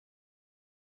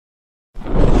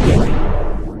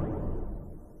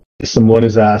Someone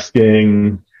is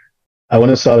asking, I want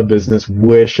to start a business.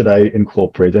 Where should I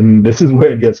incorporate? And this is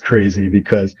where it gets crazy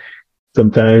because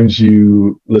sometimes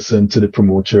you listen to the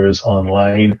promoters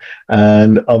online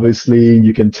and obviously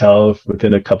you can tell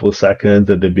within a couple of seconds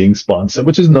that they're being sponsored,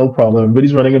 which is no problem.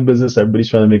 Everybody's running a business. Everybody's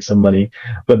trying to make some money,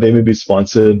 but they may be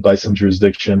sponsored by some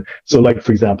jurisdiction. So like,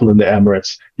 for example, in the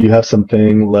Emirates, you have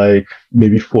something like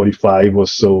maybe 45 or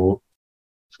so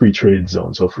free trade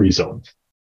zones or free zones.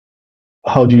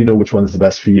 How do you know which one is the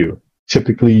best for you?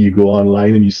 Typically, you go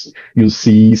online and you'll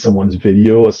see someone's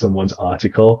video or someone's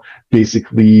article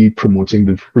basically promoting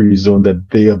the free zone that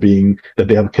they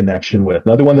have a connection with.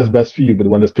 Not the one that's best for you, but the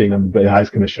one that's paying them the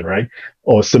highest commission, right?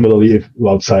 Or similarly, if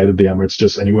outside of the Emirates,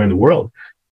 just anywhere in the world,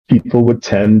 people would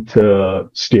tend to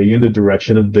steer you in the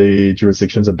direction of the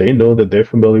jurisdictions that they know, that they're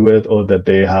familiar with, or that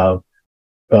they have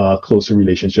closer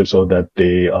relationships, or that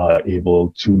they are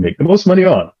able to make the most money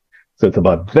on. So it's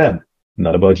about them,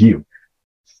 not about you.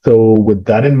 So with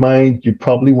that in mind, you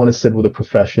probably want to sit with a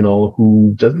professional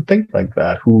who doesn't think like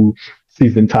that, who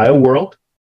sees the entire world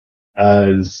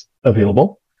as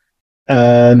available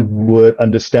and would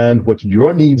understand what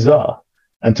your needs are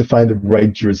and to find the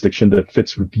right jurisdiction that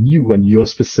fits with you and your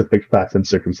specific facts and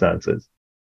circumstances.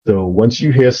 So once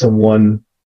you hear someone,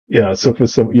 so for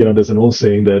some, there's an old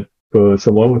saying that for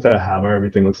someone with a hammer,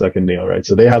 everything looks like a nail, right?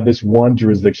 So they have this one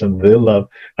jurisdiction they love,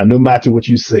 and no matter what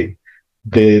you say,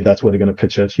 that's what they're going to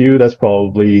pitch at you. That's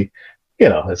probably,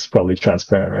 it's probably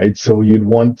transparent, right? So you'd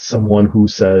want someone who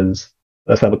says,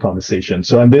 let's have a conversation.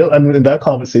 So, and in that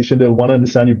conversation, they'll want to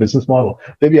understand your business model.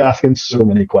 They'll be asking so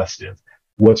many questions.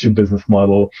 What's your business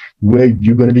model? Where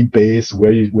you going to be based?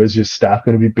 Where's your staff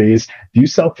going to be based? Do you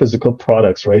sell physical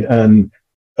products, right? And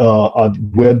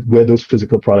where those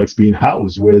physical products being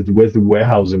housed? Where's the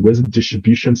warehousing? Where's the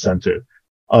distribution center?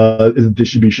 Is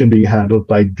distribution being handled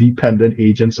by dependent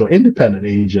agents or independent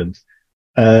agents?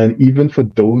 And even for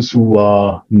those who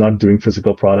are not doing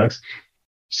physical products,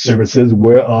 services,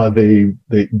 where are the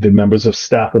members of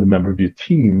staff or the member of your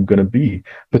team going to be?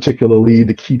 Particularly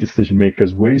the key decision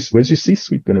makers. Where's your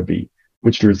C-suite going to be?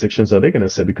 Which jurisdictions are they going to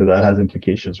sit? Because that has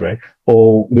implications, right?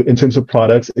 Or in terms of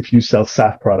products, if you sell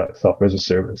SaaS products, software as a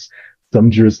service,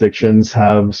 some jurisdictions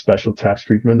have special tax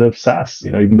treatment of SaaS.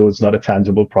 Even though it's not a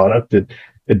tangible product,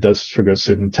 it does trigger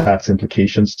certain tax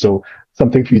implications. So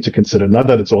something for you to consider. Not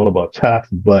that it's all about tax,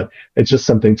 but it's just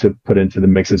something to put into the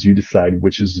mix as you decide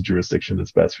which is the jurisdiction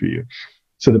that's best for you.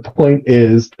 So the point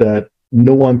is that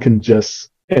no one can just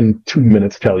in 2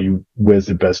 minutes tell you where's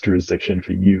the best jurisdiction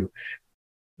for you.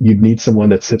 You'd need someone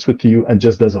that sits with you and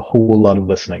just does a whole lot of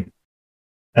listening.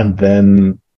 And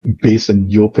then based on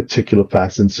your particular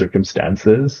facts and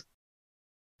circumstances,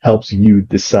 helps you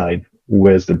decide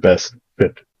where's the best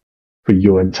fit for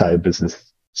your entire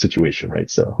business situation, right?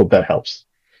 So I hope that helps.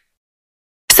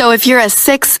 So if you're a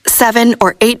 6, 7,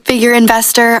 or 8-figure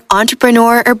investor,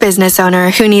 entrepreneur, or business owner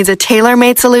who needs a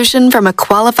tailor-made solution from a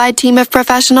qualified team of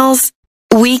professionals,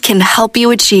 we can help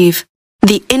you achieve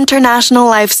the international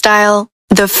lifestyle,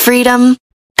 the freedom,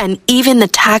 and even the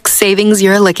tax savings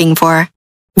you're looking for.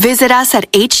 Visit us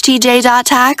at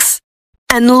htj.tax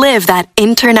and live that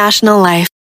international life.